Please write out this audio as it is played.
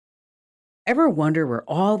Ever wonder where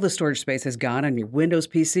all the storage space has gone on your Windows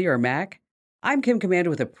PC or Mac? I'm Kim Commander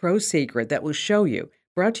with a pro secret that will show you,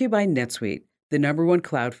 brought to you by NetSuite, the #1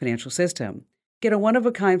 cloud financial system. Get a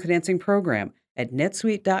one-of-a-kind financing program at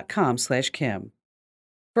netsuite.com/Kim.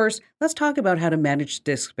 First, let's talk about how to manage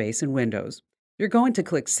disk space in Windows. You're going to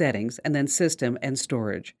click Settings and then System and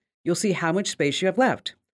Storage. You'll see how much space you have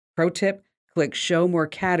left. Pro tip, click Show More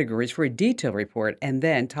Categories for a detailed report and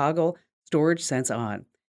then toggle Storage Sense on.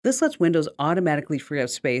 This lets Windows automatically free up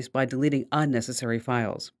space by deleting unnecessary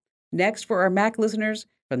files. Next, for our Mac listeners,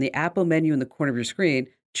 from the Apple menu in the corner of your screen,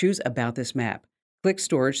 choose About This Map. Click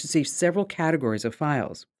Storage to see several categories of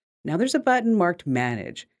files. Now there's a button marked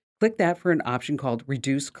Manage. Click that for an option called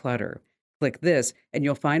Reduce Clutter. Click this, and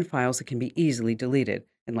you'll find files that can be easily deleted.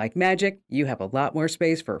 And like magic, you have a lot more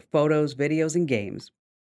space for photos, videos, and games.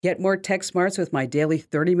 Get more tech smarts with my daily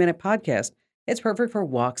 30-minute podcast. It's perfect for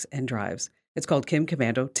walks and drives. It's called Kim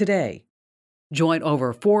Commando Today. Join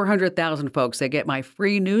over 400,000 folks that get my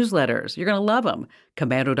free newsletters. You're going to love them.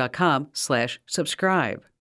 Commando.com/subscribe.